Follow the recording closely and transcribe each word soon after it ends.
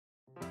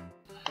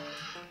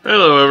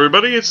Hello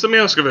everybody, it's the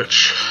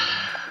Meowskovich.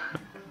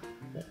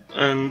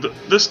 And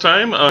this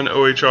time on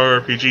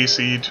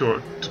OHRRPGCE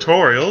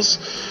tutorials,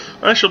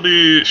 I shall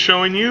be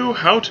showing you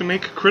how to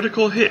make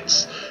critical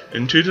hits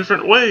in two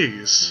different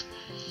ways.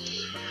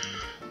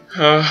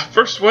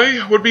 First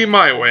way would be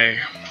my way.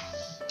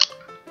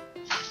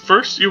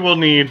 First, you will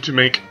need to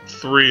make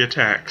 3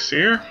 attacks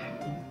here.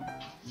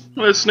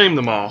 Let's name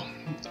them all.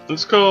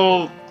 Let's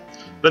call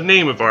the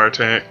name of our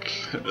attack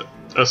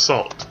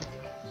Assault.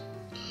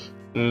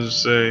 Let's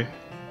say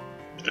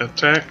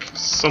attack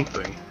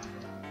something.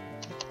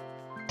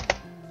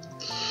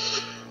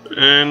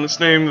 And let's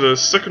name the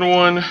second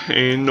one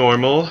a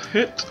normal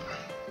hit.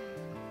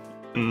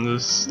 And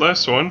this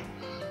last one,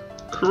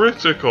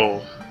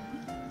 critical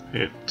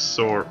hits,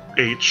 or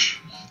H,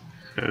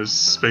 as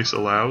space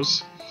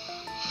allows.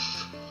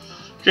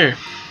 Okay,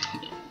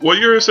 what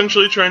you're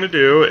essentially trying to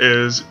do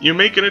is you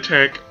make an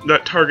attack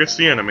that targets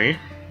the enemy,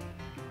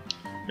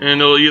 and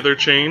it'll either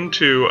chain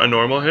to a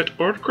normal hit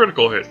or a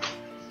critical hit.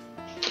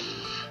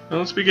 Now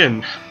let's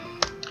begin.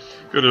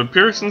 Go to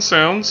Appearance and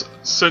Sounds,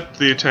 set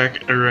the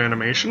attack or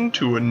animation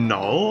to a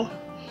null,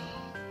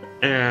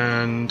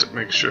 and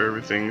make sure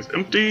everything's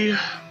empty.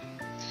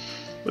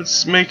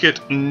 Let's make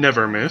it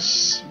never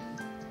miss.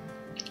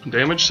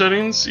 Damage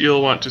settings,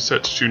 you'll want to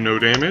set to no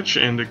damage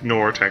and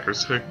ignore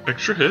attacker's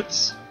extra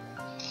hits.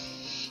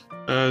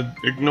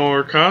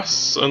 Ignore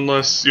costs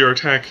unless your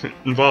attack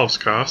involves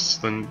costs,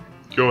 then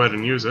go ahead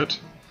and use it.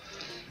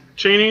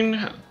 Chaining,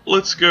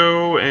 let's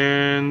go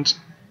and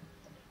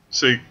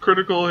say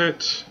critical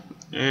hit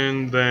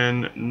and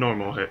then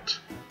normal hit.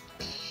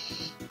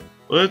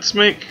 Let's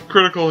make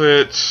critical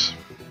hit,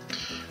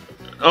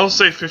 I'll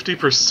say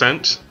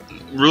 50%.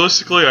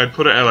 Realistically, I'd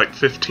put it at like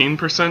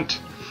 15%.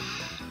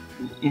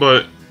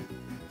 But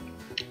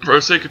for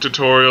the sake of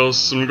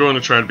tutorials, I'm going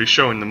to try to be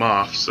showing them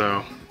off,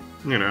 so,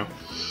 you know.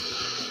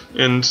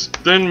 And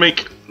then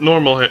make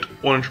normal hit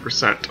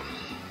 100%.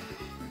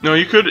 Now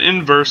you could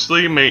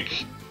inversely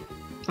make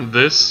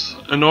this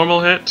a normal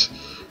hit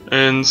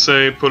and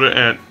say put it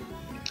at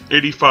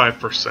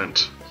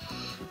 85%.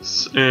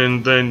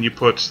 And then you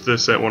put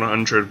this at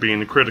 100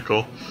 being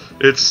critical.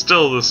 It's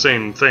still the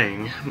same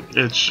thing,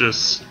 it's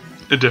just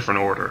a different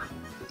order.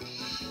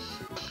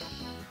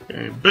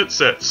 Okay, bit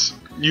sets.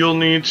 You'll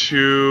need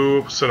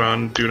to set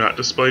on do not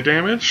display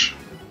damage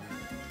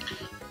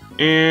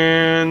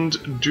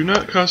and do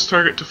not cause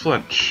target to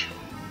flinch.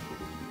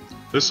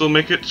 This will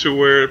make it to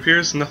where it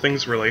appears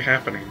nothing's really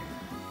happening.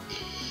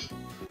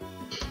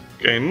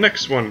 Okay,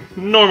 next one,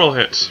 normal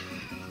hit.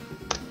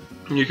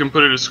 You can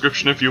put a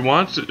description if you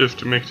want, if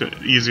to make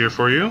it easier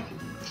for you.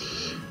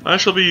 I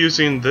shall be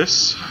using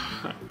this,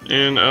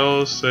 and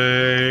I'll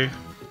say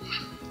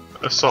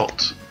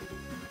assault.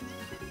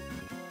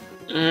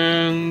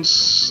 And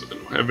I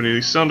don't have any of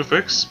these sound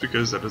effects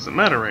because that doesn't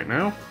matter right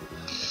now.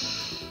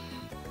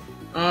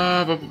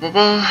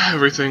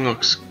 Everything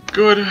looks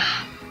good.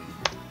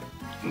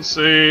 Let's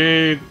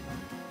say,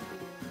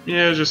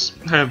 yeah, just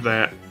have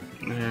that.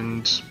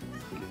 And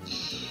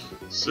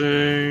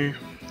say,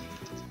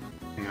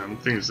 hang on, I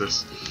think it's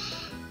this.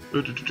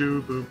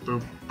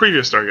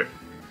 Previous target.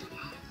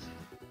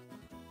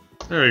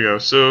 There we go.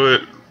 So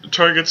it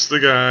targets the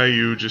guy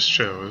you just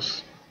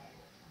chose.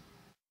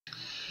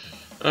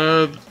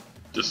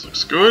 This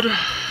looks good.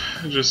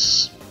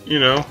 Just, you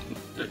know,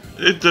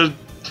 the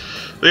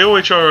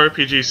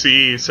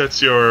OHRRPGCE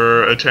sets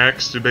your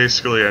attacks to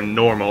basically a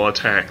normal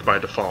attack by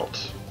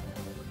default.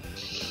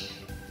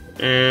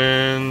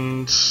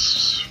 And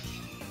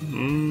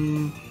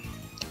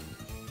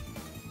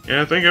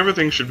yeah, I think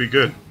everything should be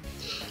good.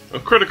 A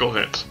critical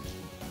hit.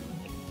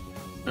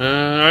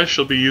 I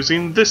shall be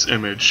using this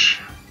image,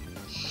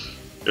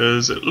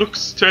 as it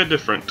looks a tad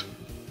different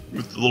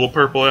with the little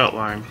purple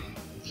outline.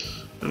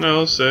 And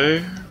I'll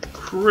say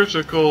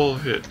critical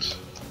hit.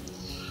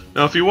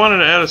 Now if you wanted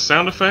to add a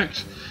sound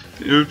effect,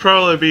 it would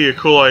probably be a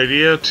cool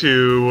idea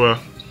to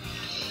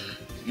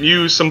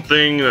use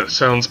something that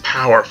sounds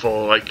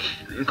powerful, like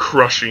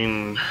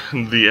crushing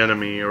the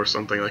enemy or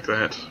something like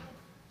that.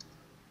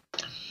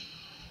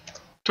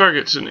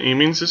 Targets and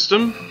aiming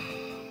system.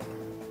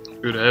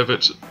 Could have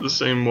it the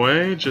same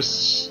way,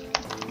 just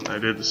I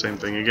did the same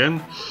thing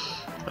again.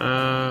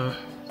 I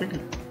think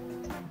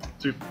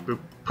do the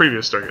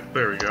previous target,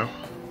 there we go.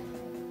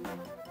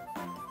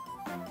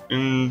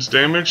 And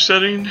damage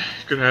setting, you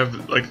could have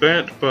it like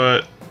that,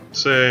 but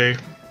say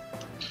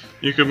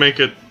you could make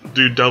it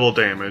do double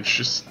damage,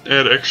 just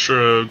add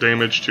extra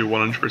damage to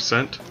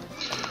 100%.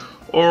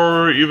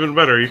 Or even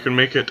better, you can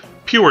make it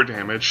pure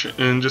damage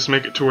and just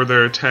make it to where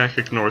their attack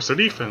ignores the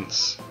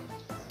defense.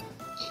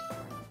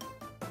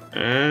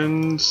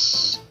 And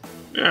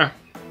yeah.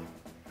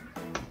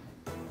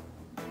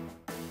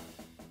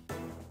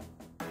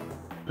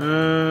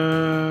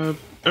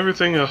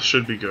 Everything else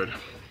should be good.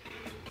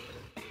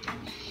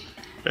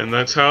 And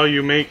that's how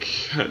you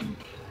make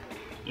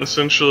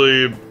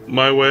essentially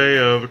my way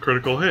of a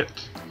critical hit.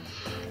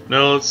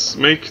 Now let's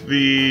make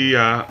the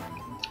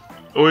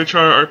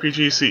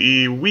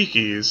OHRRPGCE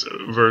Wiki's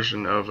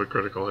version of a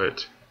critical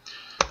hit.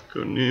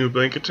 Go new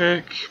blank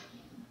attack,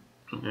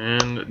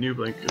 and new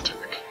blank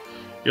attack.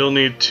 You'll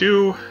need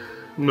 2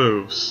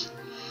 moves.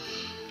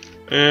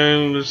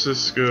 And let's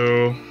just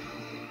go...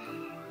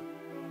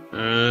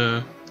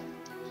 yeah,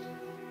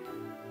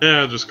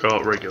 I'll just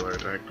call it regular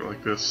attack,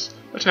 like this.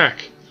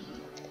 Attack!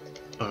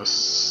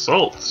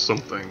 Assault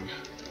something.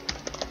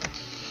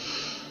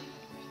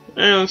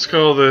 And let's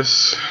call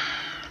this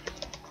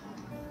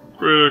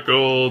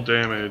critical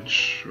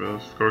damage. Well,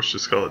 of course,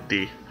 just call it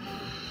D.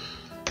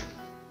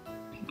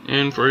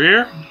 And for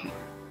here,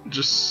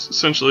 just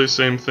essentially the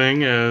same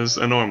thing as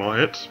a normal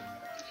hit.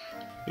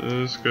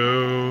 Let's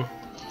go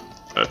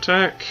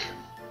attack.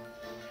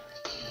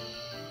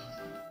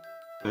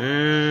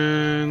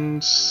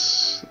 And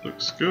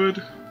looks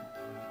good.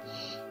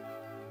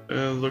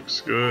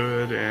 Looks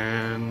good,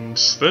 and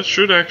that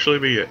should actually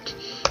be it,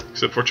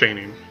 except for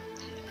chaining.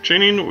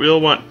 Chaining, we'll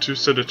want to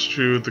set it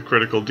to the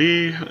critical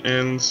D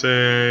and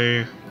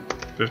say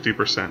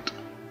 50%.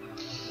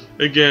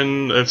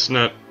 Again, that's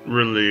not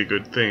really a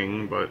good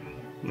thing, but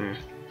eh.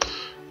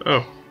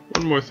 Oh,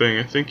 one more thing.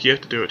 I think you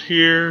have to do it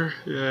here.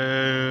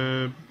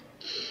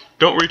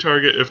 Don't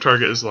retarget if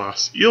target is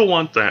lost. You'll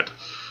want that,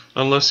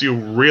 unless you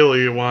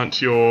really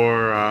want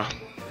your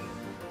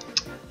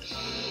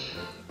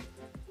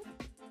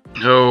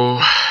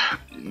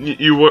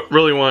you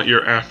really want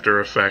your after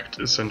effect,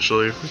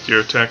 essentially, with your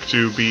attack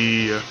to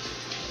be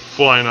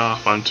flying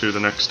off onto the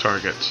next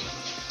target.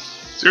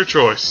 It's your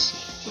choice,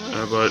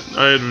 but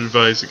I'd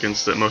advise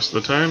against it most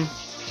of the time.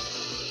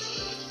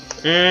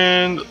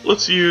 And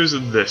let's use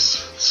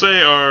this.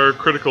 Say our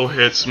critical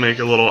hits make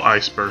a little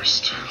ice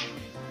burst.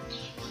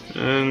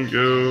 And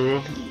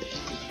go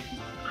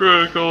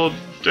critical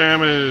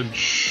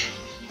damage.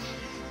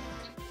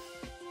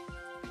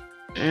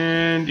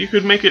 And you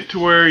could make it to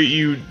where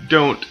you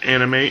don't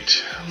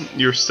animate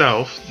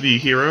yourself, the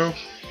hero.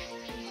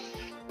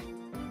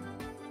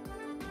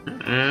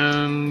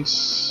 And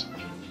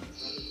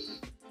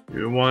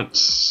you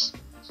want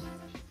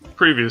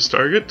previous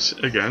target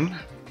again.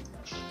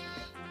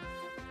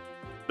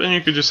 Then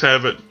you could just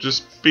have it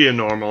just be a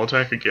normal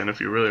attack again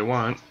if you really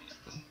want.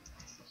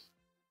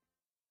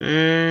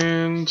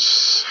 And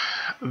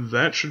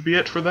that should be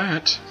it for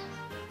that.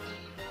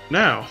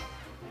 Now,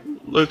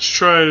 let's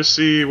try to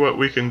see what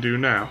we can do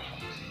now.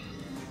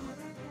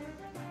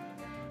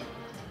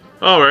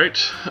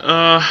 Alright,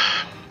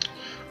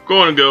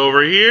 going to go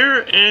over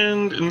here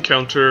and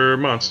encounter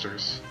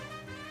monsters.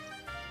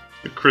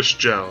 The Chris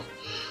Gel.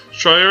 Let's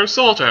try our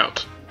assault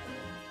out.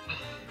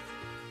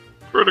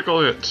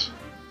 Critical hit.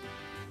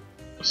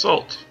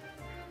 Assault.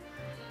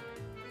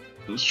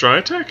 Let's try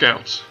attack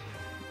out.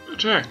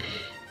 Attack.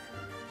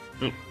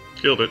 Oh,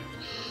 killed it.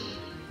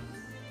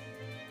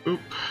 Oop.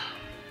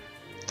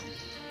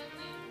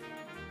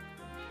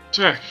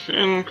 Attack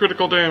and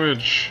critical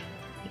damage.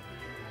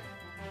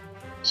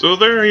 So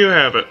there you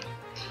have it.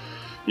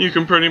 You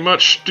can pretty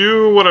much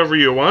do whatever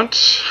you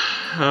want.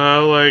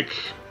 Like,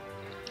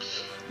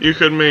 you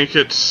could make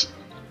it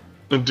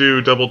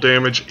do double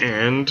damage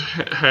and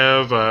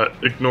have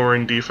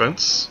ignoring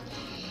defense.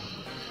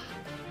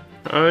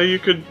 You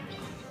could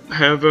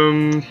have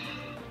them,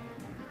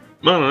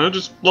 I don't know,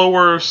 just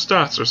lower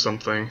stats or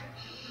something.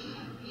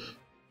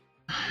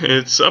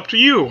 It's up to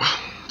you.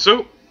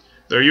 So,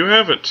 there you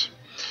have it.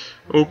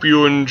 Hope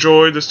you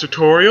enjoyed this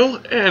tutorial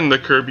and the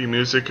Kirby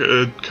music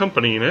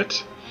accompanying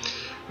it.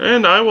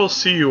 And I will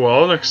see you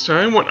all next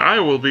time when I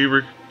will be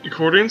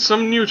recording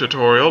some new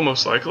tutorial,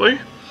 most likely.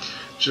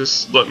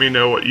 Just let me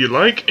know what you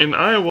like, and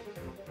I will